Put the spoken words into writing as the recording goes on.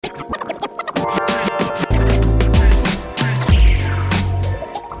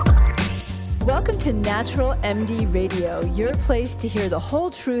to Natural MD Radio, your place to hear the whole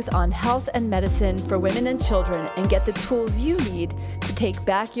truth on health and medicine for women and children and get the tools you need to take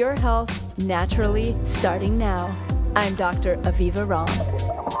back your health naturally starting now. I'm Dr. Aviva Romm.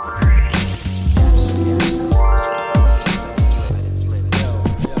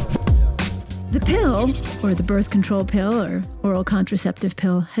 The pill, or the birth control pill or oral contraceptive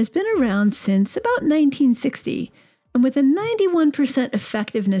pill, has been around since about 1960. And with a 91%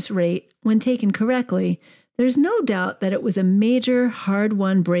 effectiveness rate when taken correctly, there's no doubt that it was a major,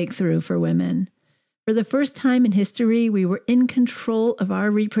 hard-won breakthrough for women. For the first time in history, we were in control of our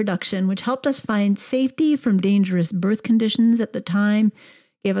reproduction, which helped us find safety from dangerous birth conditions at the time,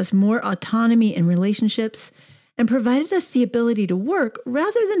 gave us more autonomy in relationships, and provided us the ability to work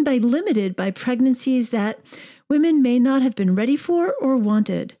rather than be limited by pregnancies that women may not have been ready for or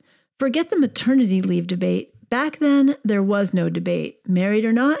wanted. Forget the maternity leave debate. Back then, there was no debate. Married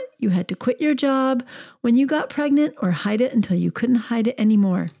or not, you had to quit your job when you got pregnant or hide it until you couldn't hide it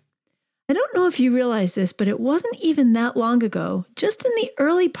anymore. I don't know if you realize this, but it wasn't even that long ago, just in the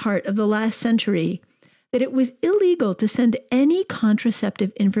early part of the last century, that it was illegal to send any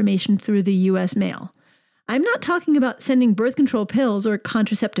contraceptive information through the U.S. mail. I'm not talking about sending birth control pills or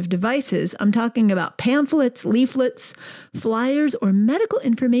contraceptive devices. I'm talking about pamphlets, leaflets, flyers, or medical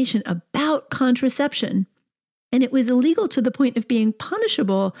information about contraception. And it was illegal to the point of being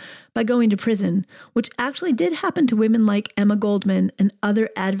punishable by going to prison, which actually did happen to women like Emma Goldman and other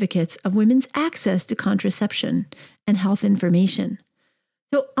advocates of women's access to contraception and health information.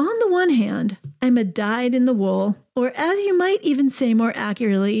 So on the one hand, I'm a dyed-in-the-wool, or as you might even say more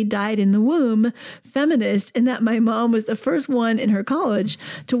accurately, dyed-in-the-womb feminist in that my mom was the first one in her college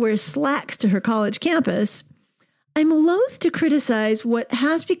to wear slacks to her college campus. I'm loath to criticize what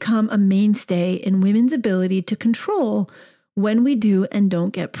has become a mainstay in women's ability to control when we do and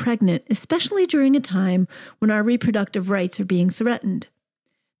don't get pregnant, especially during a time when our reproductive rights are being threatened.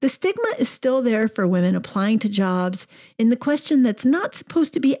 The stigma is still there for women applying to jobs in the question that's not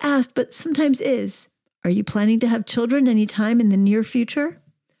supposed to be asked, but sometimes is. Are you planning to have children anytime in the near future?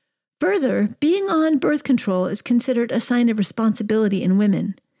 Further, being on birth control is considered a sign of responsibility in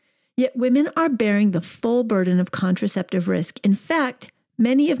women. Yet women are bearing the full burden of contraceptive risk. In fact,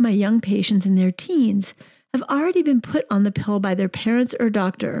 many of my young patients in their teens have already been put on the pill by their parents or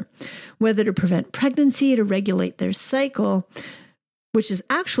doctor, whether to prevent pregnancy, to regulate their cycle, which is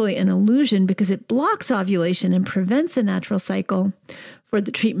actually an illusion because it blocks ovulation and prevents the natural cycle, for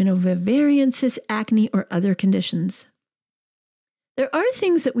the treatment of ovarian cysts, acne, or other conditions. There are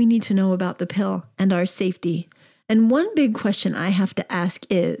things that we need to know about the pill and our safety. And one big question I have to ask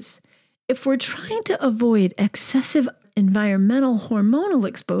is, if we're trying to avoid excessive environmental hormonal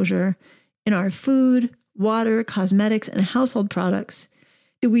exposure in our food, water, cosmetics, and household products,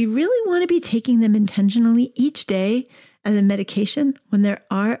 do we really want to be taking them intentionally each day as a medication when there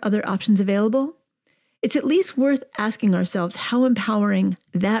are other options available? It's at least worth asking ourselves how empowering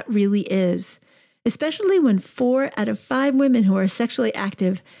that really is, especially when 4 out of 5 women who are sexually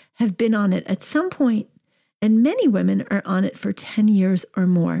active have been on it at some point, and many women are on it for 10 years or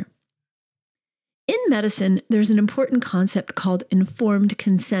more. In medicine, there's an important concept called informed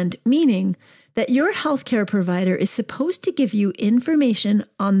consent, meaning that your healthcare provider is supposed to give you information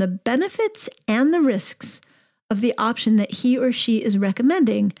on the benefits and the risks of the option that he or she is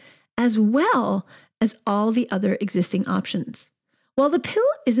recommending, as well as all the other existing options. While the pill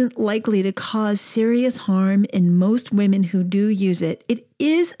isn't likely to cause serious harm in most women who do use it, it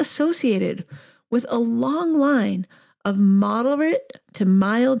is associated with a long line of moderate to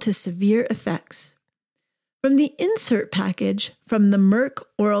mild to severe effects. From the insert package from the Merck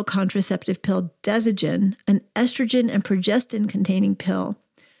oral contraceptive pill Desigen, an estrogen and progestin-containing pill,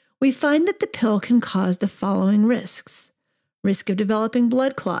 we find that the pill can cause the following risks: risk of developing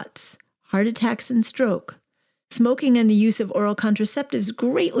blood clots, heart attacks and stroke. Smoking and the use of oral contraceptives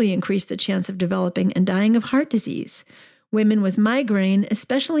greatly increase the chance of developing and dying of heart disease. Women with migraine,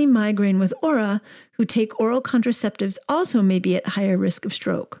 especially migraine with aura, who take oral contraceptives also may be at higher risk of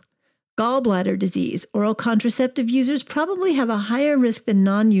stroke. Gallbladder disease. Oral contraceptive users probably have a higher risk than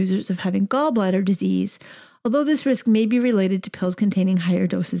non-users of having gallbladder disease, although this risk may be related to pills containing higher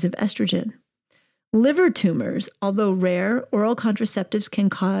doses of estrogen. Liver tumors. Although rare, oral contraceptives can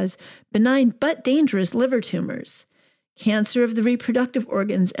cause benign but dangerous liver tumors. Cancer of the reproductive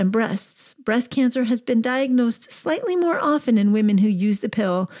organs and breasts. Breast cancer has been diagnosed slightly more often in women who use the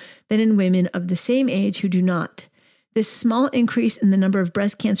pill than in women of the same age who do not. This small increase in the number of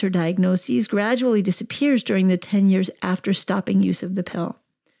breast cancer diagnoses gradually disappears during the 10 years after stopping use of the pill.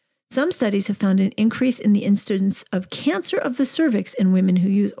 Some studies have found an increase in the incidence of cancer of the cervix in women who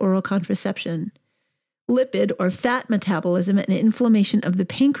use oral contraception. lipid or fat metabolism and inflammation of the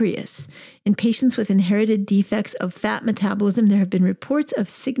pancreas. In patients with inherited defects of fat metabolism, there have been reports of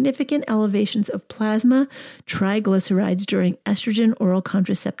significant elevations of plasma triglycerides during estrogen oral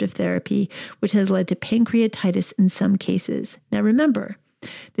contraceptive therapy, which has led to pancreatitis in some cases. Now remember,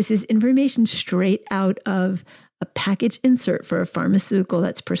 this is information straight out of a package insert for a pharmaceutical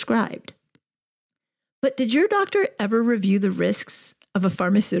that's prescribed. But did your doctor ever review the risks of a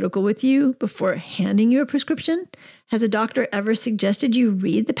pharmaceutical with you before handing you a prescription? Has a doctor ever suggested you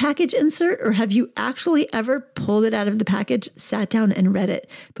read the package insert, or have you actually ever pulled it out of the package, sat down and read it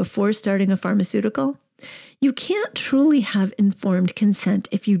before starting a pharmaceutical? You can't truly have informed consent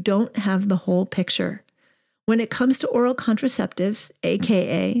if you don't have the whole picture. When it comes to oral contraceptives,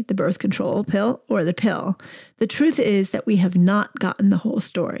 aka the birth control pill or the pill, the truth is that we have not gotten the whole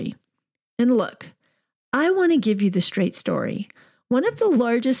story. And look, I want to give you the straight story. One of the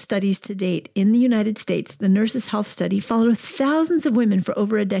largest studies to date in the United States, the Nurses' Health Study, followed thousands of women for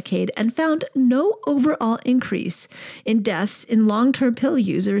over a decade and found no overall increase in deaths in long-term pill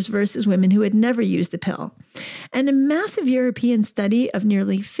users versus women who had never used the pill. And a massive European study of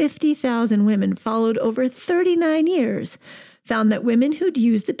nearly 50,000 women followed over 39 years found that women who'd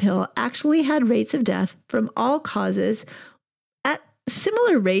used the pill actually had rates of death from all causes at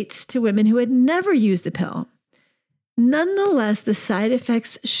similar rates to women who had never used the pill. Nonetheless, the side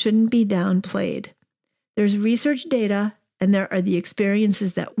effects shouldn't be downplayed. There's research data, and there are the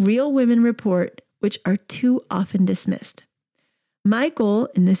experiences that real women report, which are too often dismissed. My goal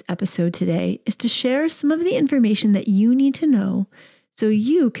in this episode today is to share some of the information that you need to know so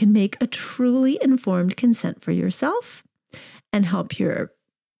you can make a truly informed consent for yourself and help your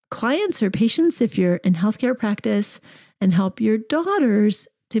clients or patients if you're in healthcare practice, and help your daughters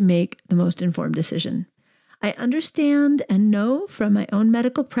to make the most informed decision. I understand and know from my own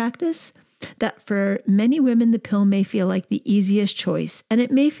medical practice that for many women, the pill may feel like the easiest choice, and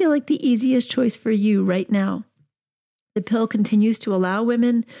it may feel like the easiest choice for you right now. The pill continues to allow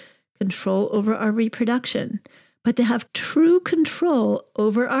women control over our reproduction, but to have true control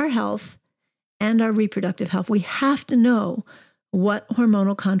over our health and our reproductive health, we have to know what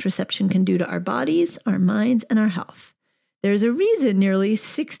hormonal contraception can do to our bodies, our minds, and our health. There's a reason nearly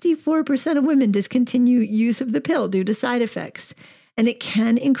 64% of women discontinue use of the pill due to side effects, and it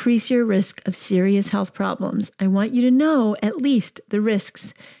can increase your risk of serious health problems. I want you to know at least the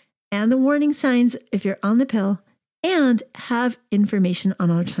risks and the warning signs if you're on the pill, and have information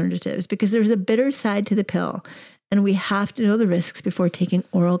on alternatives, because there's a bitter side to the pill, and we have to know the risks before taking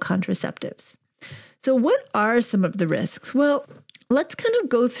oral contraceptives. So what are some of the risks? Well, let's kind of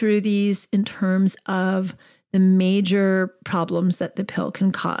go through these in terms of the major problems that the pill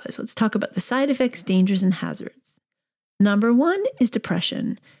can cause. Let's talk about the side effects, dangers, and hazards. Number one is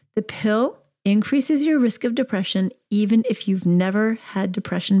depression. The pill increases your risk of depression even if you've never had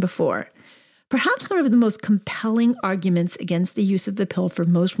depression before. Perhaps one of the most compelling arguments against the use of the pill for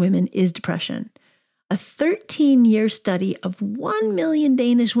most women is depression. A 13-year study of 1 million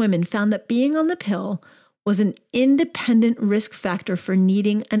Danish women found that being on the pill was an independent risk factor for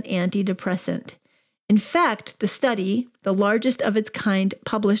needing an antidepressant. In fact, the study, the largest of its kind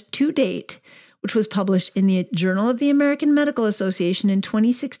published to date, which was published in the Journal of the American Medical Association in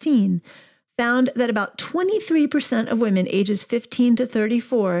 2016, found that about 23% of women ages 15 to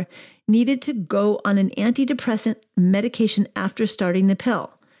 34 needed to go on an antidepressant medication after starting the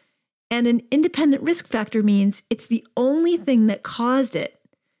pill. And an independent risk factor means it's the only thing that caused it.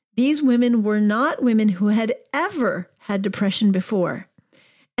 These women were not women who had ever had depression before.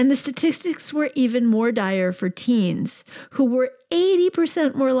 And the statistics were even more dire for teens, who were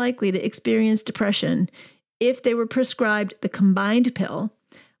 80% more likely to experience depression if they were prescribed the combined pill,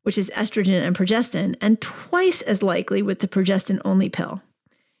 which is estrogen and progestin, and twice as likely with the progestin-only pill.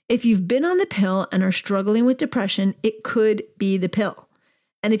 If you've been on the pill and are struggling with depression, it could be the pill.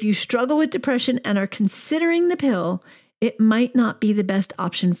 And if you struggle with depression and are considering the pill, it might not be the best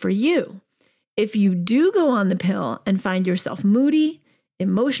option for you. If you do go on the pill and find yourself moody,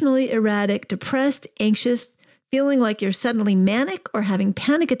 emotionally erratic, depressed, anxious, feeling like you're suddenly manic or having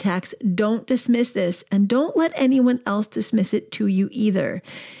panic attacks, don't dismiss this, and don't let anyone else dismiss it to you either.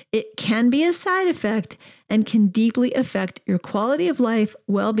 It can be a side effect and can deeply affect your quality of life,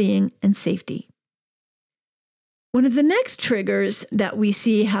 well-being, and safety. One of the next triggers that we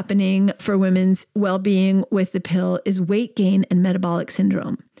see happening for women's well-being with the pill is weight gain and metabolic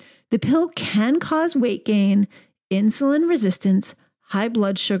syndrome. The pill can cause weight gain, insulin resistance, high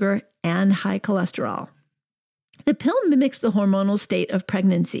blood sugar, and high cholesterol. The pill mimics the hormonal state of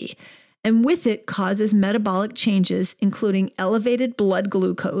pregnancy, and with it causes metabolic changes, including elevated blood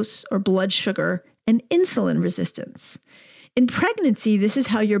glucose or blood sugar and insulin resistance. In pregnancy, this is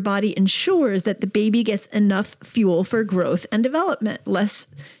how your body ensures that the baby gets enough fuel for growth and development.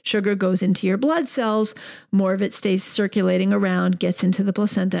 Less sugar goes into your blood cells, more of it stays circulating around, gets into the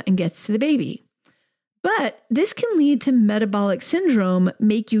placenta, and gets to the baby. But this can lead to metabolic syndrome,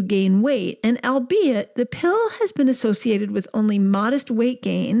 make you gain weight, and albeit the pill has been associated with only modest weight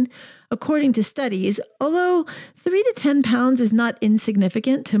gain, according to studies, although 3 to 10 pounds is not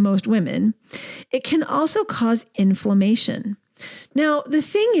insignificant to most women, it can also cause inflammation. Now, the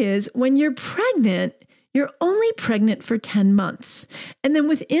thing is, when you're pregnant, you're only pregnant for 10 months. And then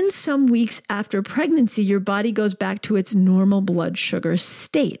within some weeks after pregnancy, your body goes back to its normal blood sugar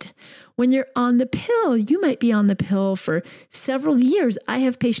state. When you're on the pill, you might be on the pill for several years. I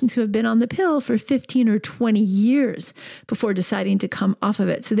have patients who have been on the pill for 15 or 20 years before deciding to come off of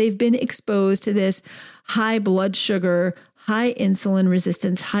it. So they've been exposed to this high blood sugar, high insulin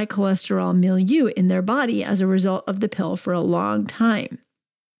resistance, high cholesterol milieu in their body as a result of the pill for a long time.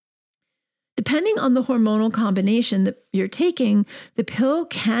 Depending on the hormonal combination that you're taking, the pill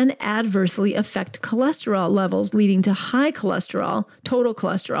can adversely affect cholesterol levels, leading to high cholesterol, total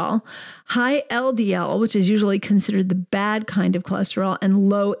cholesterol, high LDL, which is usually considered the bad kind of cholesterol, and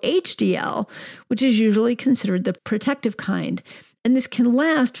low HDL, which is usually considered the protective kind. And this can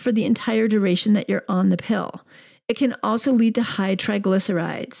last for the entire duration that you're on the pill. It can also lead to high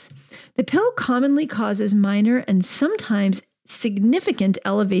triglycerides. The pill commonly causes minor and sometimes significant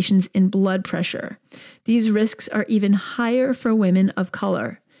elevations in blood pressure. These risks are even higher for women of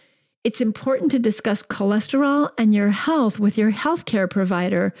color. It's important to discuss cholesterol and your health with your healthcare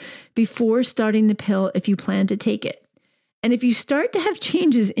provider before starting the pill if you plan to take it. And if you start to have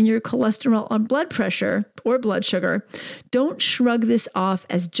changes in your cholesterol or blood pressure or blood sugar, don't shrug this off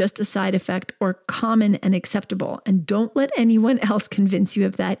as just a side effect or common and acceptable. And don't let anyone else convince you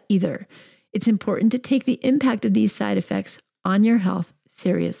of that either. It's important to take the impact of these side effects on your health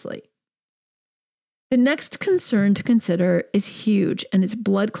seriously. The next concern to consider is huge, and it's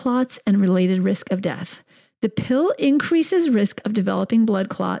blood clots and related risk of death. The pill increases risk of developing blood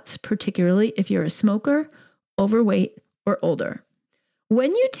clots, particularly if you're a smoker, overweight, or older.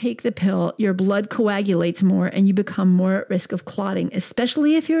 When you take the pill, your blood coagulates more and you become more at risk of clotting,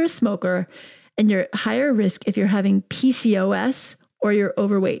 especially if you're a smoker, and you're at higher risk if you're having PCOS or you're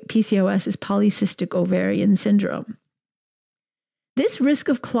overweight. PCOS is polycystic ovarian syndrome. This risk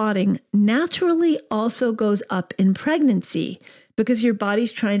of clotting naturally also goes up in pregnancy because your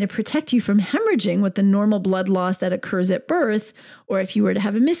body's trying to protect you from hemorrhaging with the normal blood loss that occurs at birth, or if you were to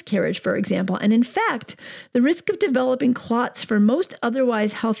have a miscarriage, for example. And in fact, the risk of developing clots for most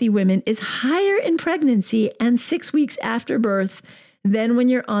otherwise healthy women is higher in pregnancy and 6 weeks after birth than when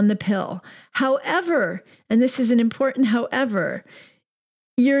you're on the pill. However, and this is an important however,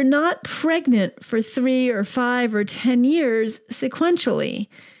 you're not pregnant for 3 or 5 or 10 years sequentially.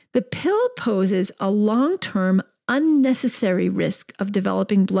 The pill poses a long-term, unnecessary risk of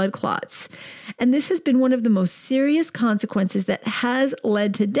developing blood clots. And this has been one of the most serious consequences that has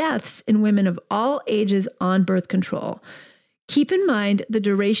led to deaths in women of all ages on birth control. Keep in mind the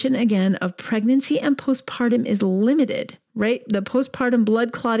duration, again, of pregnancy and postpartum is limited, right? The postpartum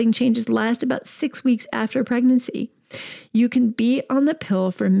blood clotting changes last about 6 weeks after pregnancy. You can be on the pill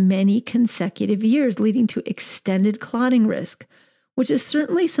for many consecutive years, leading to extended clotting risk, which is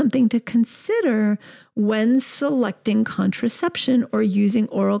certainly something to consider when selecting contraception or using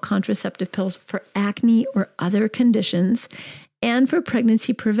oral contraceptive pills for acne or other conditions and for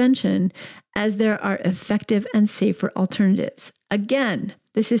pregnancy prevention, as there are effective and safer alternatives. Again,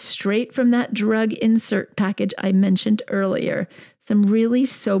 this is straight from that drug insert package I mentioned earlier, some really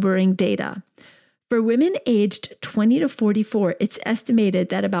sobering data. For women aged 20 to 44, it's estimated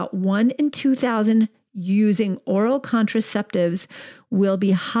that about 1 in 2,000 using oral contraceptives will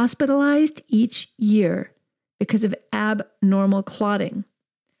be hospitalized each year because of abnormal clotting.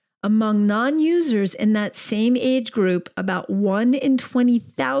 Among non-users in that same age group, about 1 in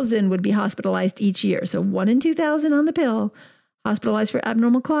 20,000 would be hospitalized each year. So 1 in 2,000 on the pill, hospitalized for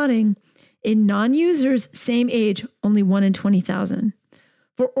abnormal clotting. In non-users, same age, only 1 in 20,000.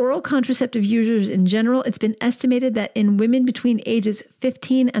 For oral contraceptive users in general, it's been estimated that in women between ages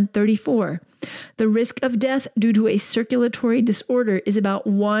 15 and 34, the risk of death due to a circulatory disorder is about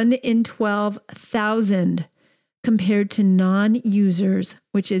 1 in 12,000 compared to non-users,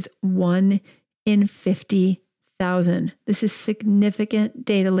 which is 1 in 50,000. This is significant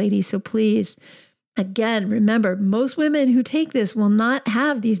data, ladies. So please, again, remember, most women who take this will not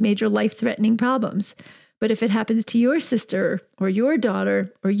have these major life-threatening problems. But if it happens to your sister or your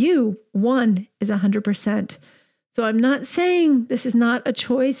daughter or you, 1 is 100%. So I'm not saying this is not a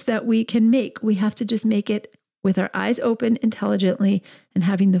choice that we can make. We have to just make it with our eyes open intelligently and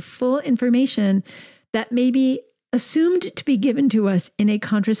having the full information that may be assumed to be given to us in a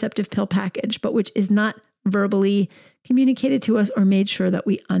contraceptive pill package, but which is not verbally communicated to us or made sure that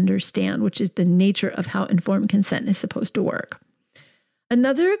we understand, which is the nature of how informed consent is supposed to work.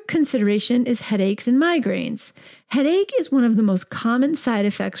 Another consideration is headaches and migraines. Headache is one of the most common side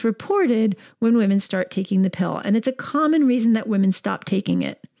effects reported when women start taking the pill, and it's a common reason that women stop taking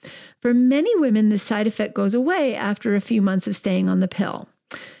it. For many women, the side effect goes away after a few months of staying on the pill.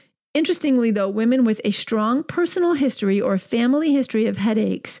 Interestingly, though, women with a strong personal history or family history of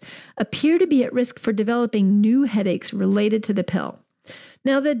headaches appear to be at risk for developing new headaches related to the pill.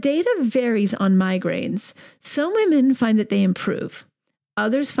 Now, the data varies on migraines. Some women find that they improve.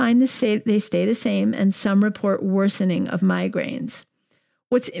 Others find they stay the same, and some report worsening of migraines.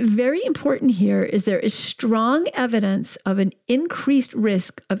 What's very important here is there is strong evidence of an increased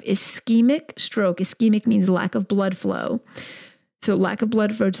risk of ischemic stroke. Ischemic means lack of blood flow. So lack of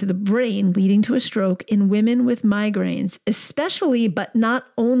blood flow to the brain leading to a stroke in women with migraines, especially but not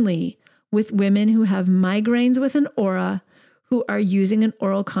only with women who have migraines with an aura who are using an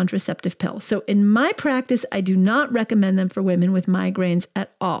oral contraceptive pill. So in my practice, I do not recommend them for women with migraines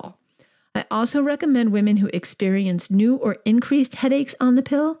at all. I also recommend women who experience new or increased headaches on the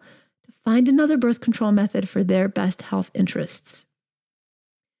pill to find another birth control method for their best health interests.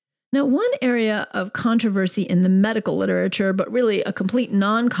 Now, one area of controversy in the medical literature, but really a complete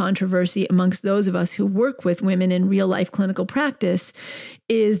non-controversy amongst those of us who work with women in real-life clinical practice,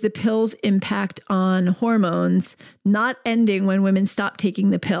 is the pill's impact on hormones not ending when women stop taking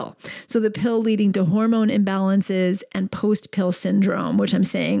the pill. So the pill leading to hormone imbalances and post-pill syndrome, which I'm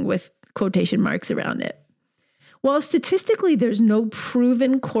saying with quotation marks around it. While statistically there's no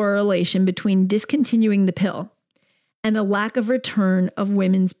proven correlation between discontinuing the pill and a lack of return of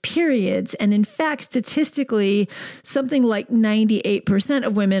women's periods. And in fact, statistically, something like 98%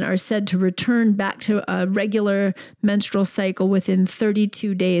 of women are said to return back to a regular menstrual cycle within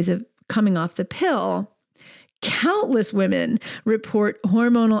 32 days of coming off the pill. Countless women report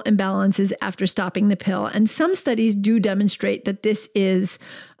hormonal imbalances after stopping the pill, and some studies do demonstrate that this is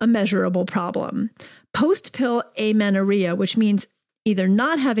a measurable problem. Post-pill amenorrhea, which means either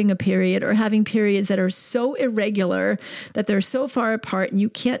not having a period or having periods that are so irregular that they're so far apart and you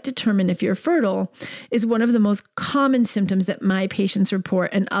can't determine if you're fertile, is one of the most common symptoms that my patients report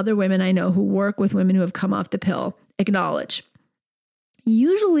and other women I know who work with women who have come off the pill acknowledge.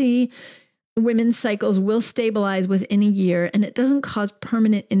 Usually, women's cycles will stabilize within a year, and it doesn't cause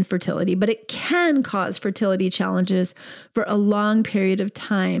permanent infertility, but it can cause fertility challenges for a long period of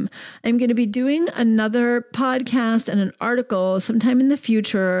time. I'm going to be doing another podcast and an article sometime in the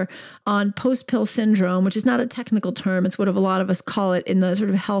future on post-pill syndrome, which is not a technical term. It's what a lot of us call it in the sort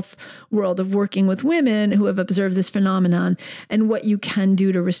of health world of working with women who have observed this phenomenon, and what you can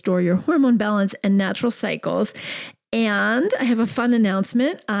do to restore your hormone balance and natural cycles. And I have a fun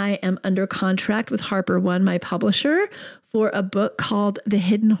announcement. I am under contract with Harper One, my publisher, for a book called The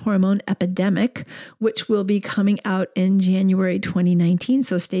Hidden Hormone Epidemic, which will be coming out in January 2019.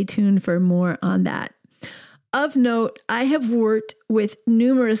 So stay tuned for more on that. Of note, I have worked with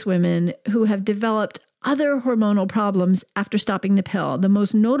numerous women who have developed other hormonal problems after stopping the pill. The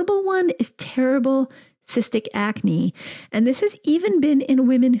most notable one is terrible cystic acne. And this has even been in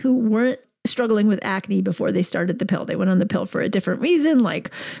women who weren't struggling with acne before they started the pill. They went on the pill for a different reason,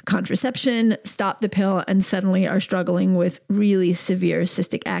 like contraception, stopped the pill, and suddenly are struggling with really severe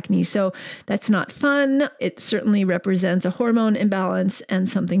cystic acne. So that's not fun. It certainly represents a hormone imbalance and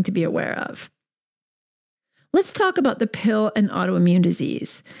something to be aware of. Let's talk about the pill and autoimmune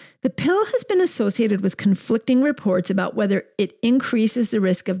disease. The pill has been associated with conflicting reports about whether it increases the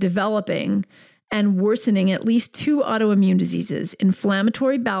risk of developing and worsening at least two autoimmune diseases,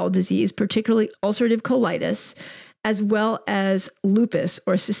 inflammatory bowel disease, particularly ulcerative colitis, as well as lupus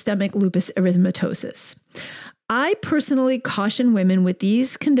or systemic lupus erythematosus. I personally caution women with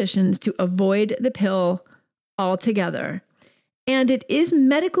these conditions to avoid the pill altogether. And it is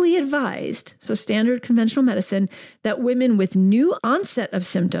medically advised, so standard conventional medicine, that women with new onset of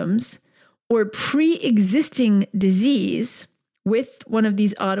symptoms or pre-existing disease with one of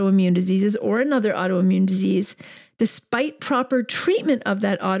these autoimmune diseases or another autoimmune disease, despite proper treatment of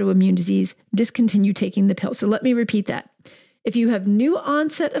that autoimmune disease, discontinue taking the pill. So let me repeat that. If you have new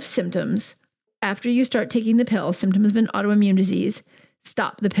onset of symptoms after you start taking the pill, symptoms of an autoimmune disease,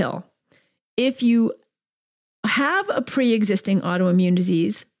 stop the pill. If you have a pre-existing autoimmune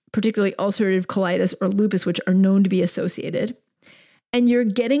disease, particularly ulcerative colitis or lupus, which are known to be associated, and you're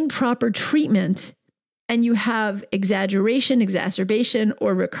getting proper treatment and you have exaggeration, exacerbation,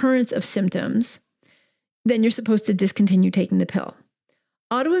 or recurrence of symptoms, then you're supposed to discontinue taking the pill.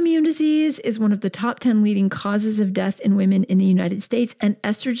 Autoimmune disease is one of the top 10 leading causes of death in women in the United States, and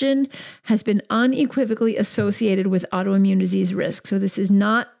estrogen has been unequivocally associated with autoimmune disease risk. So this is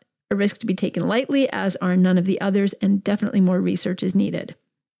not a risk to be taken lightly, as are none of the others, and definitely more research is needed.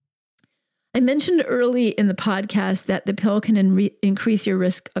 I mentioned early in the podcast that the pill can increase your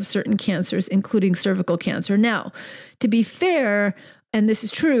risk of certain cancers, including cervical cancer. Now, to be fair, and this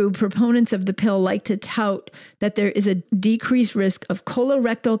is true, proponents of the pill like to tout that there is a decreased risk of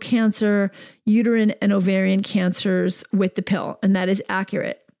colorectal cancer, uterine and ovarian cancers with the pill, and that is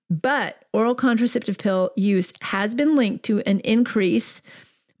accurate. But oral contraceptive pill use has been linked to an increase,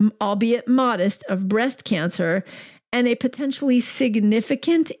 albeit modest, of breast cancer and a potentially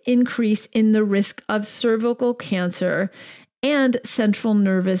significant increase in the risk of cervical cancer and central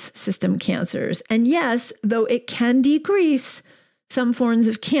nervous system cancers. And yes, though it can decrease some forms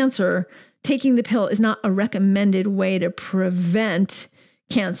of cancer, taking the pill is not a recommended way to prevent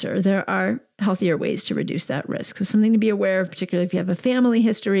cancer. There are healthier ways to reduce that risk. So something to be aware of, particularly if you have a family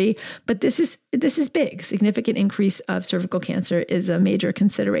history. But this is big. Significant increase of cervical cancer is a major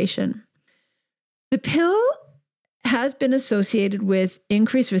consideration. The pill has been associated with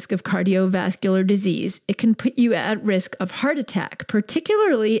increased risk of cardiovascular disease. It can put you at risk of heart attack,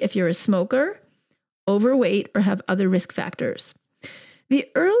 particularly if you're a smoker, overweight, or have other risk factors. The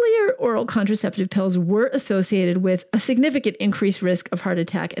earlier oral contraceptive pills were associated with a significant increased risk of heart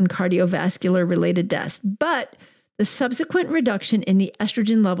attack and cardiovascular related deaths, but the subsequent reduction in the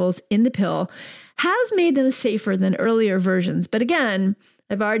estrogen levels in the pill has made them safer than earlier versions. But again,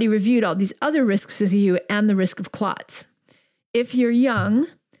 I've already reviewed all these other risks with you and the risk of clots. If you're young,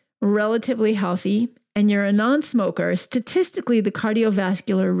 relatively healthy, and you're a non-smoker, statistically, the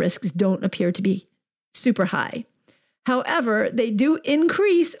cardiovascular risks don't appear to be super high. However, they do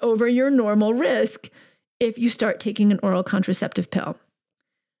increase over your normal risk if you start taking an oral contraceptive pill.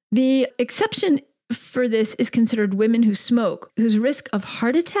 The exception for this is considered women who smoke, whose risk of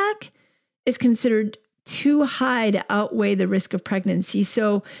heart attack is considered too high to outweigh the risk of pregnancy.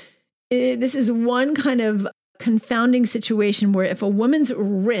 So this is one kind of confounding situation where if a woman's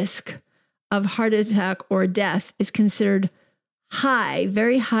risk of heart attack or death is considered high,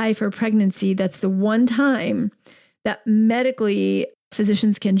 very high for pregnancy, that's the one time that medically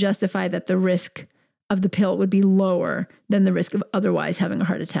physicians can justify that the risk of the pill would be lower than the risk of otherwise having a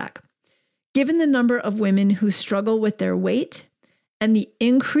heart attack. Given the number of women who struggle with their weight and the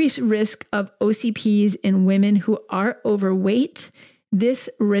increased risk of OCPs in women who are overweight, this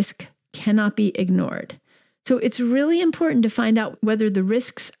risk cannot be ignored. So it's really important to find out whether the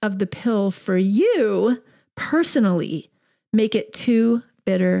risks of the pill for you personally make it too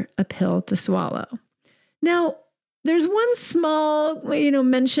bitter a pill to swallow. Now, there's one small,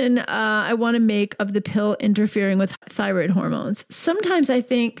 mention I want to make of the pill interfering with thyroid hormones. Sometimes I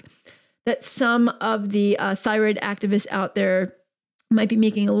think that some of the thyroid activists out there might be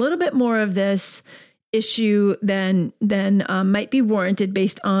making a little bit more of this issue than might be warranted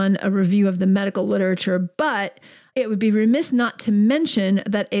based on a review of the medical literature. But it would be remiss not to mention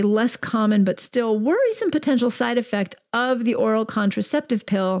that a less common but still worrisome potential side effect of the oral contraceptive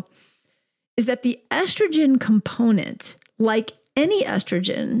pill is that the estrogen component, like any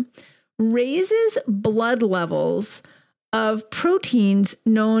estrogen, raises blood levels of proteins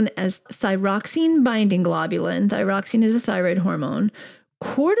known as thyroxine binding globulin. Thyroxine is a thyroid hormone,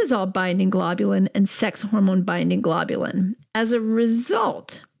 cortisol binding globulin, and sex hormone binding globulin. As a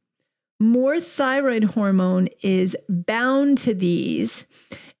result, more thyroid hormone is bound to these,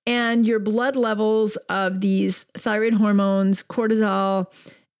 and your blood levels of these thyroid hormones, cortisol,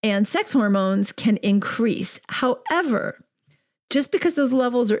 and sex hormones can increase. However, just because those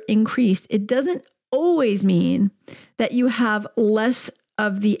levels are increased, it doesn't always mean that you have less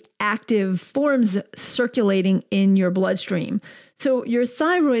of the active forms circulating in your bloodstream. So your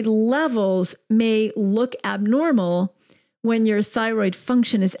thyroid levels may look abnormal when your thyroid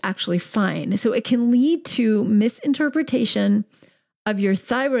function is actually fine. So it can lead to misinterpretation of your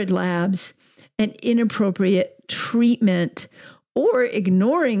thyroid labs and inappropriate treatment or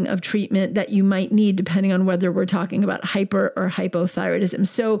ignoring of treatment that you might need, depending on whether we're talking about hyper or hypothyroidism.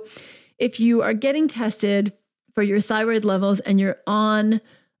 So if you are getting tested for your thyroid levels and you're on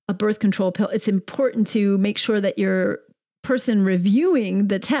a birth control pill, it's important to make sure that your person reviewing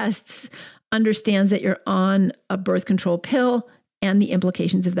the tests understands that you're on a birth control pill and the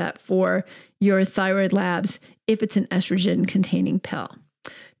implications of that for your thyroid labs if it's an estrogen-containing pill.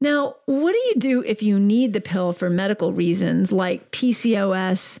 Now, what do you do if you need the pill for medical reasons like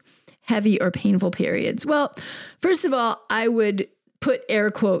PCOS, heavy or painful periods? Well, first of all, I would put air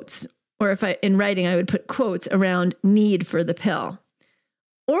quotes, or in writing, I would put quotes around need for the pill.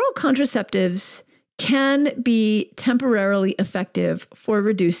 Oral contraceptives can be temporarily effective for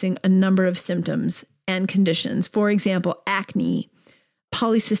reducing a number of symptoms and conditions. For example, acne,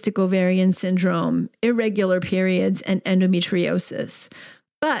 polycystic ovarian syndrome, irregular periods, and endometriosis.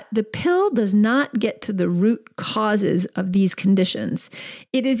 But the pill does not get to the root causes of these conditions.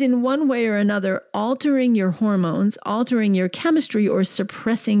 It is in one way or another altering your hormones, altering your chemistry, or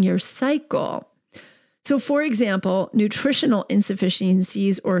suppressing your cycle. So, for example, nutritional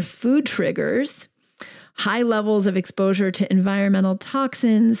insufficiencies or food triggers, high levels of exposure to environmental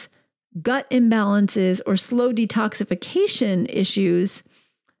toxins, gut imbalances, or slow detoxification issues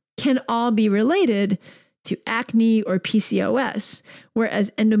can all be related to acne or PCOS,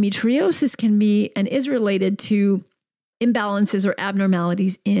 whereas endometriosis can be and is related to imbalances or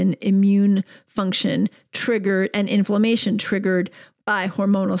abnormalities in immune function triggered and inflammation triggered by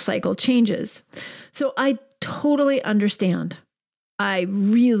hormonal cycle changes. So I totally understand. I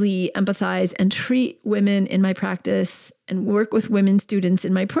really empathize and treat women in my practice and work with women students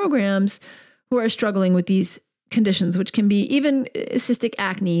in my programs who are struggling with these conditions, which can be even cystic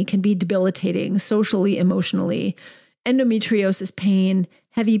acne can be debilitating socially, emotionally. Endometriosis pain,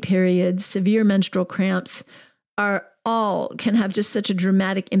 heavy periods, severe menstrual cramps can have just such a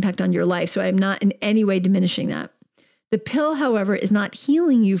dramatic impact on your life. So I'm not in any way diminishing that. The pill, however, is not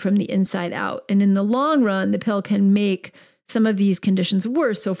healing you from the inside out. And in the long run, the pill can make some of these conditions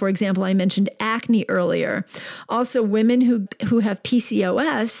worse. So for example, I mentioned acne earlier. Also, women who have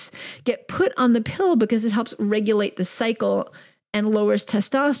PCOS get put on the pill because it helps regulate the cycle and lowers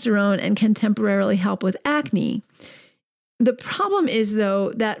testosterone and can temporarily help with acne. The problem is,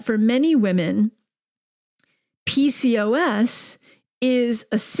 though, that for many women, PCOS is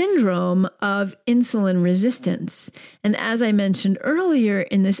a syndrome of insulin resistance. And as I mentioned earlier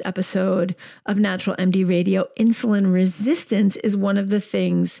in this episode of Natural MD Radio, insulin resistance is one of the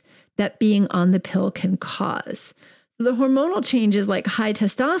things that being on the pill can cause. So the hormonal changes like high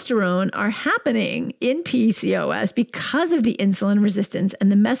testosterone are happening in PCOS because of the insulin resistance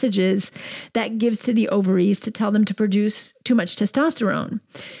and the messages that gives to the ovaries to tell them to produce too much testosterone.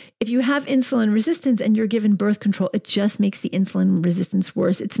 If you have insulin resistance and you're given birth control, it just makes the insulin resistance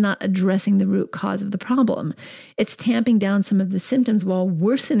worse. It's not addressing the root cause of the problem. It's tamping down some of the symptoms while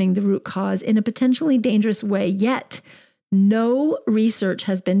worsening the root cause in a potentially dangerous way. Yet, no research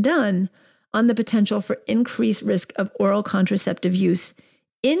has been done on the potential for increased risk of oral contraceptive use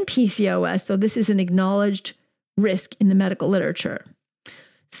in PCOS, though this is an acknowledged risk in the medical literature.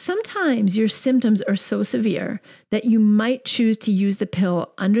 Sometimes your symptoms are so severe that you might choose to use the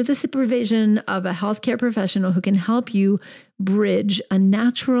pill under the supervision of a healthcare professional who can help you bridge a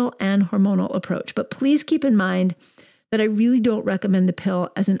natural and hormonal approach. But please keep in mind that I really don't recommend the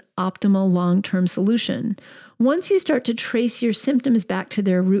pill as an optimal long-term solution. Once you start to trace your symptoms back to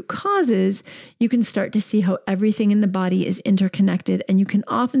their root causes, you can start to see how everything in the body is interconnected, and you can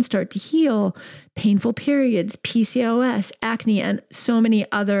often start to heal painful periods, PCOS, acne, and so many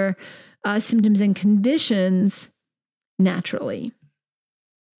other symptoms and conditions naturally.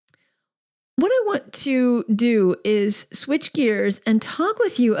 What I want to do is switch gears and talk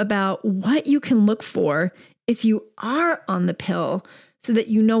with you about what you can look for if you are on the pill, so that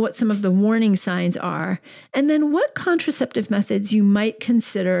you know what some of the warning signs are, and then what contraceptive methods you might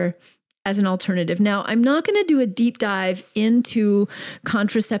consider as an alternative. Now, I'm not going to do a deep dive into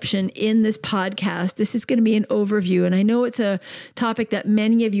contraception in this podcast. This is going to be an overview, and I know it's a topic that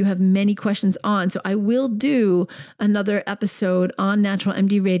many of you have many questions on, so I will do another episode on Natural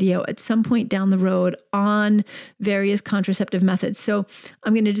MD Radio at some point down the road on various contraceptive methods. So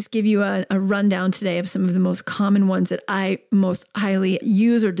I'm going to just give you a rundown today of some of the most common ones that I most highly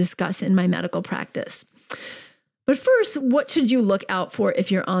use or discuss in my medical practice. But first, what should you look out for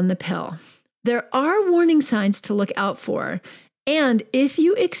if you're on the pill? There are warning signs to look out for. And if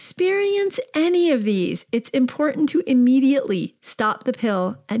you experience any of these, it's important to immediately stop the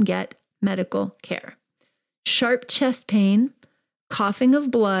pill and get medical care. Sharp chest pain, coughing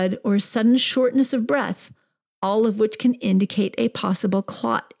of blood, or sudden shortness of breath, all of which can indicate a possible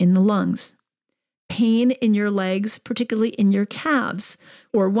clot in the lungs. Pain in your legs, particularly in your calves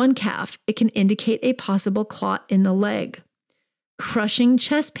or one calf, it can indicate a possible clot in the leg. Crushing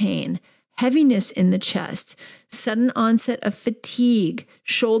chest pain, heaviness in the chest, sudden onset of fatigue,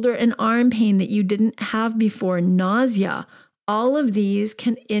 shoulder and arm pain that you didn't have before, nausea, all of these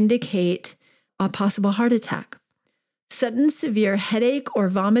can indicate a possible heart attack. Sudden severe headache or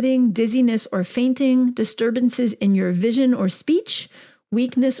vomiting, dizziness or fainting, disturbances in your vision or speech,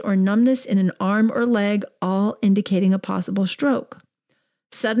 weakness or numbness in an arm or leg, all indicating a possible stroke.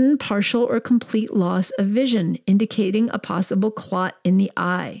 Sudden, partial, or complete loss of vision, indicating a possible clot in the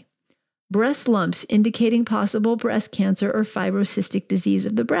eye. Breast lumps, indicating possible breast cancer or fibrocystic disease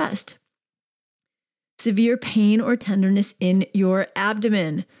of the breast. Severe pain or tenderness in your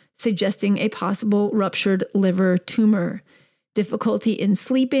abdomen, suggesting a possible ruptured liver tumor. Difficulty in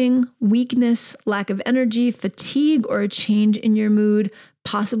sleeping, weakness, lack of energy, fatigue, or a change in your mood,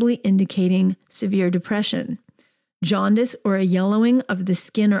 possibly indicating severe depression. Jaundice or a yellowing of the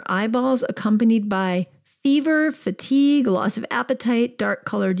skin or eyeballs accompanied by fever, fatigue, loss of appetite,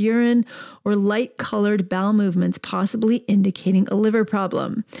 dark-colored urine, or light-colored bowel movements, possibly indicating a liver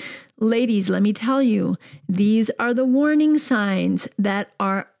problem. Ladies, let me tell you, these are the warning signs that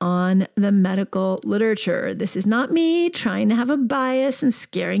are on the medical literature. This is not me trying to have a bias and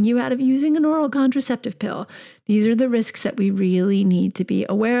scaring you out of using an oral contraceptive pill. These are the risks that we really need to be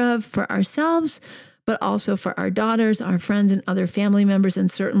aware of for ourselves, but also for our daughters, our friends, and other family members, and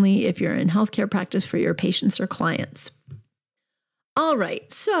certainly if you're in healthcare practice for your patients or clients. All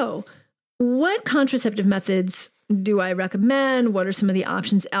right, so what contraceptive methods do I recommend? What are some of the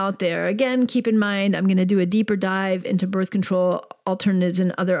options out there? Again, keep in mind, I'm going to do a deeper dive into birth control alternatives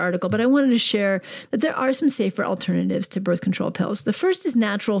in other article, but I wanted to share that there are some safer alternatives to birth control pills. The first is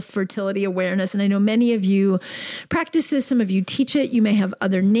natural fertility awareness, and I know many of you practice this. Some of you teach it. You may have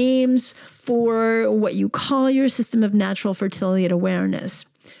other names for what you call your system of natural fertility awareness.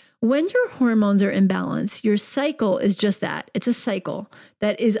 When your hormones are in balance, your cycle is just that. It's a cycle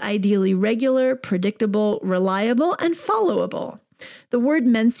that is ideally regular, predictable, reliable, and followable. The word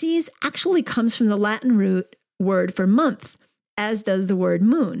menses actually comes from the Latin root word for month, as does the word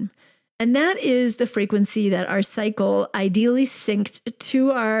moon. And that is the frequency that our cycle, ideally synced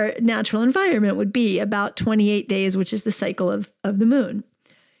to our natural environment, would be about 28 days, which is the cycle of the moon.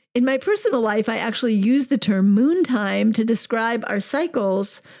 In my personal life, I actually use the term moon time to describe our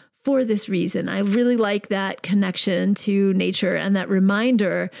cycles for this reason. I really like that connection to nature and that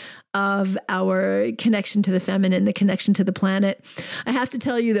reminder of our connection to the feminine, the connection to the planet. I have to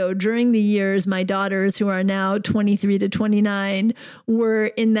tell you, though, during the years, my daughters, who are now 23 to 29, were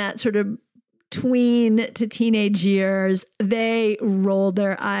in that sort of tween to teenage years. They rolled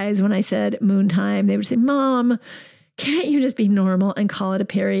their eyes when I said moon time. They would say, "Mom, can't you just be normal and call it a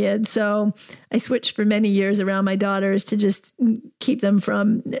period?" So I switched for many years around my daughters to just keep them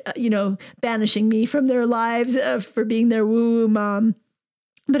from, banishing me from their lives for being their woo-woo mom.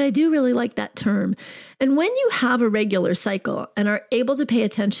 But I do really like that term. And when you have a regular cycle and are able to pay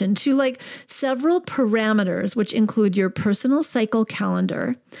attention to several parameters, which include your personal cycle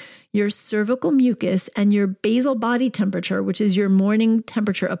calendar, your cervical mucus, and your basal body temperature, which is your morning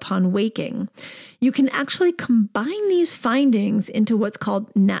temperature upon waking, you can actually combine these findings into what's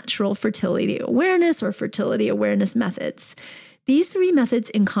called natural fertility awareness or fertility awareness methods. These three methods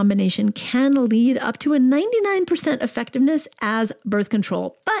in combination can lead up to a 99% effectiveness as birth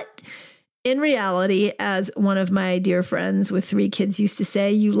control. But in reality, as one of my dear friends with 3 kids used to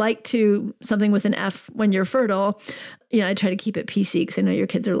say, you like to something with an F when you're fertile. I try to keep it PC because I know your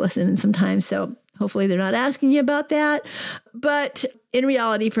kids are listening sometimes. So hopefully they're not asking you about that. But in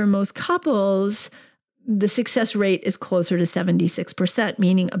reality, for most couples, the success rate is closer to 76%,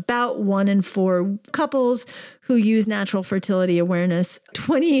 meaning about 1 in 4 couples who use natural fertility awareness,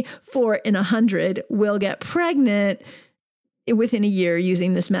 24 in 100 will get pregnant within a year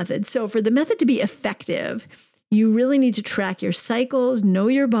using this method. So for the method to be effective, you really need to track your cycles, know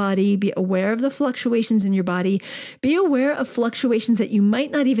your body, be aware of the fluctuations in your body, be aware of fluctuations that you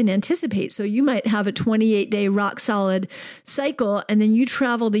might not even anticipate. So you might have a 28-day rock solid cycle, and then you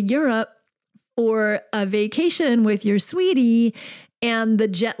travel to Europe for a vacation with your sweetie, and the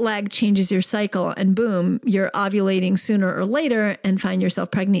jet lag changes your cycle, and boom, you're ovulating sooner or later and find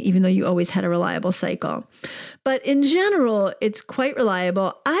yourself pregnant, even though you always had a reliable cycle. But in general, it's quite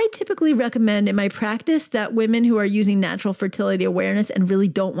reliable. I typically recommend in my practice that women who are using natural fertility awareness and really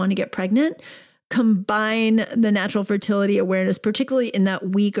don't want to get pregnant combine the natural fertility awareness, particularly in that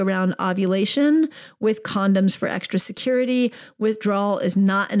week around ovulation, with condoms for extra security. Withdrawal is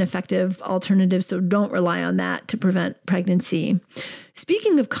not an effective alternative, so don't rely on that to prevent pregnancy.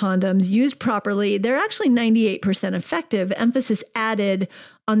 Speaking of condoms, used properly, they're actually 98% effective. Emphasis added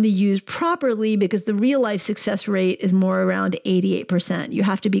on the used properly because the real life success rate is more around 88%. You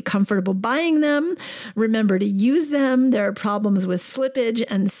have to be comfortable buying them. Remember to use them. There are problems with slippage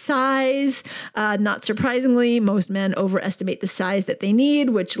and size. Not surprisingly, most men overestimate the size that they need,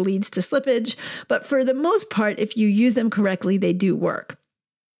 which leads to slippage. But for the most part, if you use them correctly, they do work.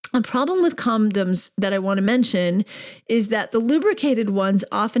 A problem with condoms that I want to mention is that the lubricated ones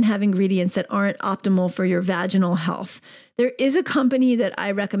often have ingredients that aren't optimal for your vaginal health. There is a company that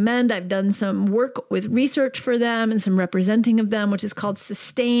I recommend. I've done some work with research for them and some representing of them, which is called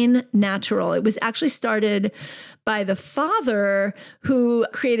Sustain Natural. It was actually started by the father who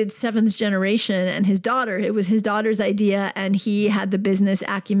created Seventh Generation and his daughter. It was his daughter's idea, and he had the business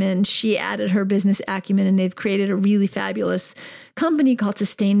acumen. She added her business acumen, and they've created a really fabulous company called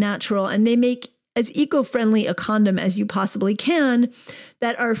Sustain Natural. And they make as eco-friendly a condom as you possibly can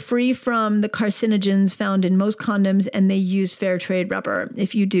that are free from the carcinogens found in most condoms, and they use fair trade rubber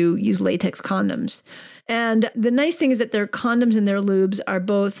if you do use latex condoms. And the nice thing is that their condoms and their lubes are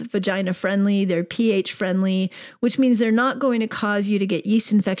both vagina friendly, they're pH friendly, which means they're not going to cause you to get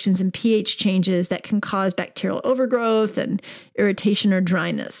yeast infections and pH changes that can cause bacterial overgrowth and irritation or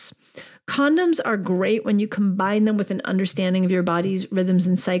dryness. Condoms are great when you combine them with an understanding of your body's rhythms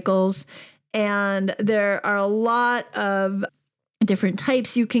and cycles. And there are a lot of different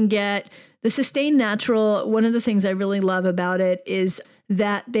types you can get. The Sustain Natural, one of the things I really love about it is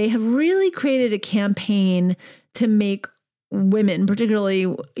that they have really created a campaign to make women,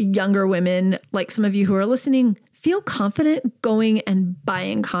 particularly younger women, like some of you who are listening, feel confident going and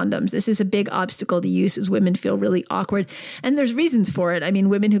buying condoms. This is a big obstacle to use as women feel really awkward. And there's reasons for it. I mean,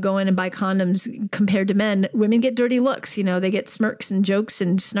 women who go in and buy condoms compared to men, women get dirty looks. You know, they get smirks and jokes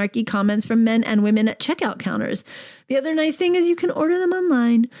and snarky comments from men and women at checkout counters. The other nice thing is you can order them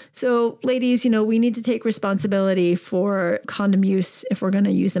online. So ladies, we need to take responsibility for condom use if we're going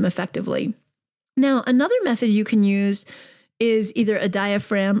to use them effectively. Now, another method you can use is either a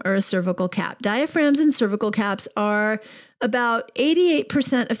diaphragm or a cervical cap. Diaphragms and cervical caps are about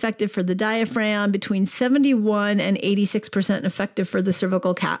 88% effective for the diaphragm, between 71 and 86% effective for the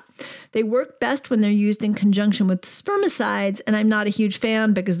cervical cap. They work best when they're used in conjunction with spermicides, and I'm not a huge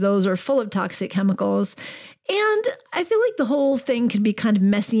fan because those are full of toxic chemicals. And I feel like the whole thing can be kind of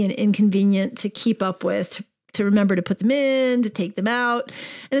messy and inconvenient to keep up with, to remember to put them in, to take them out.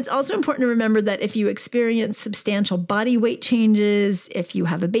 And it's also important to remember that if you experience substantial body weight changes, if you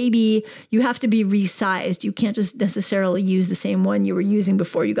have a baby, you have to be resized. You can't just necessarily use the same one you were using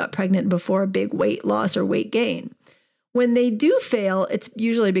before you got pregnant, before a big weight loss or weight gain. When they do fail, it's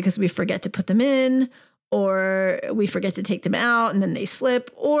usually because we forget to put them in, or we forget to take them out and then they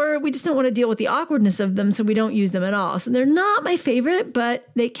slip, or we just don't want to deal with the awkwardness of them, so we don't use them at all. So they're not my favorite, but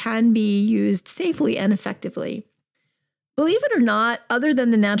they can be used safely and effectively. Believe it or not, other than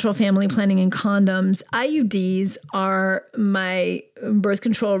the natural family planning and condoms, IUDs are my birth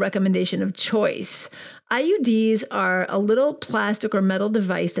control recommendation of choice. IUDs are a little plastic or metal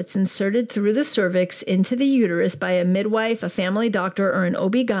device that's inserted through the cervix into the uterus by a midwife, a family doctor, or an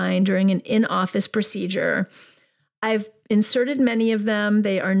OB-GYN during an in-office procedure. I've inserted many of them.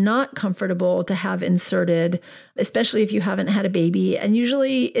 They are not comfortable to have inserted, especially if you haven't had a baby. And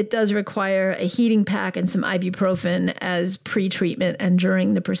usually it does require a heating pack and some ibuprofen as pre-treatment and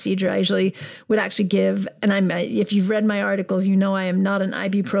during the procedure. I usually would actually give, and if you've read my articles, you know I am not an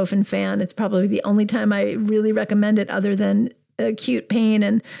ibuprofen fan. It's probably the only time I really recommend it other than acute pain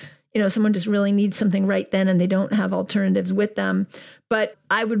and someone just really needs something right then and they don't have alternatives with them. But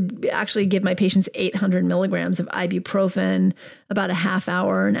I would actually give my patients 800 milligrams of ibuprofen about a half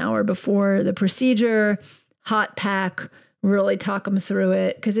hour, an hour before the procedure, hot pack, really talk them through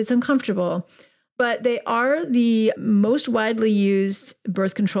it because it's uncomfortable. But they are the most widely used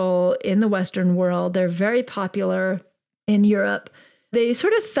birth control in the Western world. They're very popular in Europe. They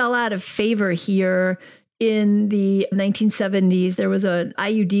sort of fell out of favor here. In the 1970s, there was an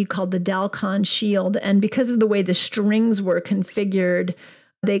IUD called the Dalcon Shield, and because of the way the strings were configured,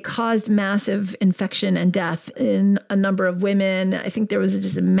 they caused massive infection and death in a number of women. I think there was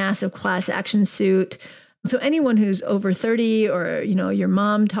just a massive class action suit. So anyone who's over 30 or, your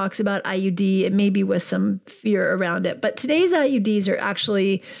mom talks about IUD, it may be with some fear around it. But today's IUDs are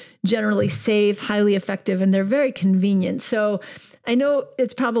actually generally safe, highly effective, and they're very convenient. So I know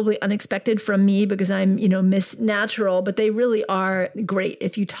it's probably unexpected from me because I'm, Miss Natural, but they really are great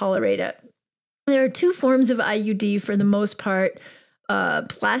if you tolerate it. There are two forms of IUD for the most part, a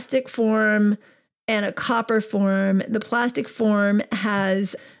plastic form and a copper form. The plastic form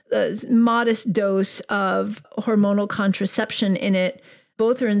has a modest dose of hormonal contraception in it.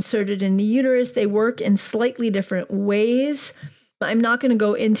 Both are inserted in the uterus. They work in slightly different ways. I'm not going to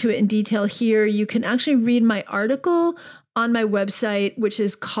go into it in detail here. You can actually read my article on my website, which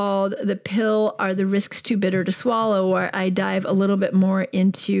is called The Pill, Are the Risks Too Bitter to Swallow, where I dive a little bit more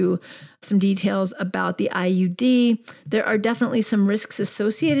into some details about the IUD. There are definitely some risks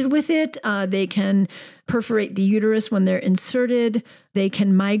associated with it. They can perforate the uterus when they're inserted. They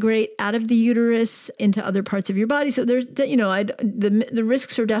can migrate out of the uterus into other parts of your body. So there's, the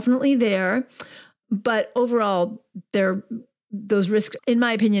risks are definitely there, but overall, those risks, in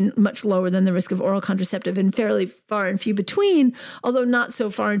my opinion, much lower than the risk of oral contraceptive and fairly far and few between, although not so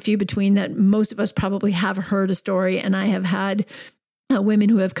far and few between that most of us probably have heard a story. And I have had women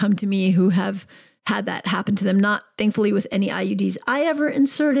who have come to me who have had that happen to them, not thankfully with any IUDs I ever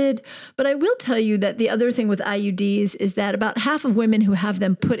inserted. But I will tell you that the other thing with IUDs is that about half of women who have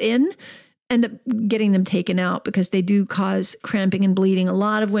them put in end up getting them taken out because they do cause cramping and bleeding. A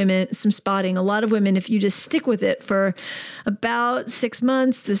lot of women, some spotting, a lot of women, if you just stick with it for about 6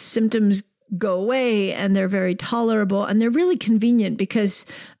 months, the symptoms go away and they're very tolerable and they're really convenient because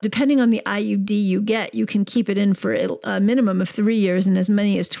depending on the IUD you get, you can keep it in for a minimum of 3 years and as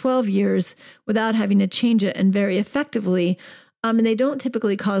many as 12 years without having to change it, and very effectively. And they don't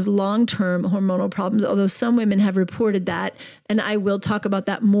typically cause long-term hormonal problems, although some women have reported that. And I will talk about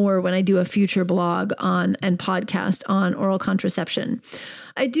that more when I do a future blog and podcast on oral contraception.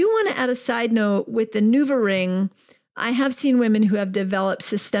 I do want to add a side note with the NuvaRing. I have seen women who have developed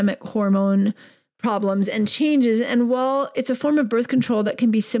systemic hormone problems and changes. And while it's a form of birth control that can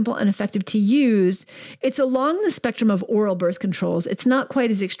be simple and effective to use, it's along the spectrum of oral birth controls. It's not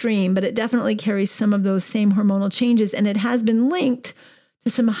quite as extreme, but it definitely carries some of those same hormonal changes. And it has been linked to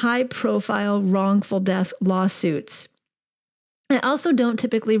some high-profile wrongful death lawsuits. I also don't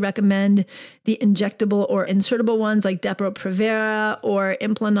typically recommend the injectable or insertable ones like Depo-Provera or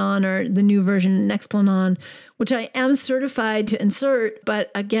Implanon or the new version Nexplanon, which I am certified to insert.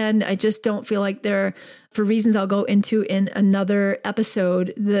 But again, I just don't feel like they're, for reasons I'll go into in another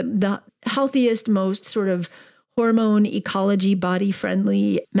episode, the healthiest, most sort of hormone ecology,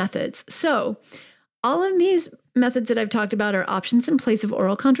 body-friendly methods. So all of these methods that I've talked about are options in place of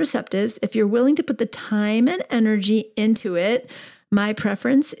oral contraceptives. If you're willing to put the time and energy into it, my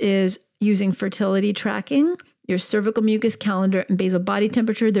preference is using fertility tracking, your cervical mucus calendar, and basal body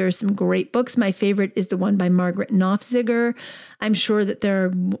temperature. There are some great books. My favorite is the one by Margaret Knopfziger. I'm sure that there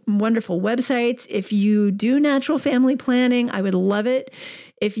are wonderful websites. If you do natural family planning, I would love it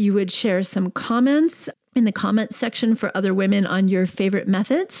if you would share some comments in the comments section for other women on your favorite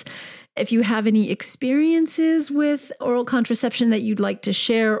methods. If you have any experiences with oral contraception that you'd like to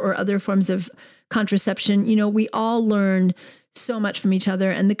share or other forms of contraception, we all learn so much from each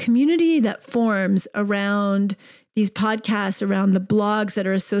other. And the community that forms around these podcasts, around the blogs that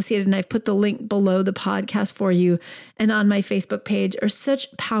are associated, and I've put the link below the podcast for you and on my Facebook page, are such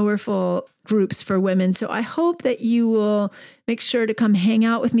powerful groups for women. So I hope that you will make sure to come hang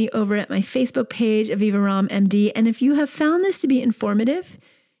out with me over at my Facebook page, Aviva Romm MD. And if you have found this to be informative,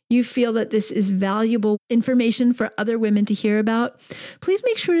 you feel that this is valuable information for other women to hear about, please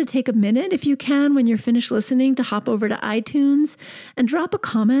make sure to take a minute, if you can, when you're finished listening, to hop over to iTunes and drop a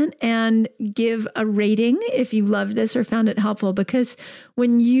comment and give a rating if you loved this or found it helpful. Because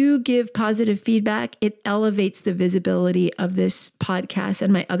when you give positive feedback, it elevates the visibility of this podcast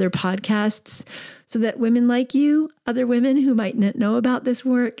and my other podcasts so that women like you, other women who might not know about this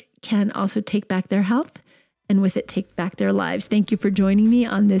work, can also take back their health and with it, take back their lives. Thank you for joining me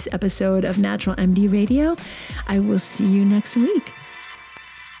on this episode of Natural MD Radio. I will see you next week.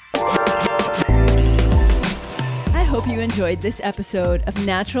 I hope you enjoyed this episode of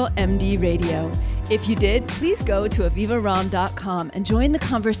Natural MD Radio. If you did, please go to avivaromm.com and join the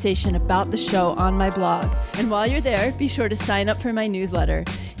conversation about the show on my blog. And while you're there, be sure to sign up for my newsletter.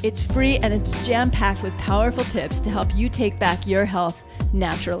 It's free and it's jam-packed with powerful tips to help you take back your health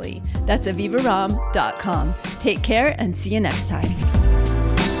naturally. That's avivaromm.com. Take care and see you next time.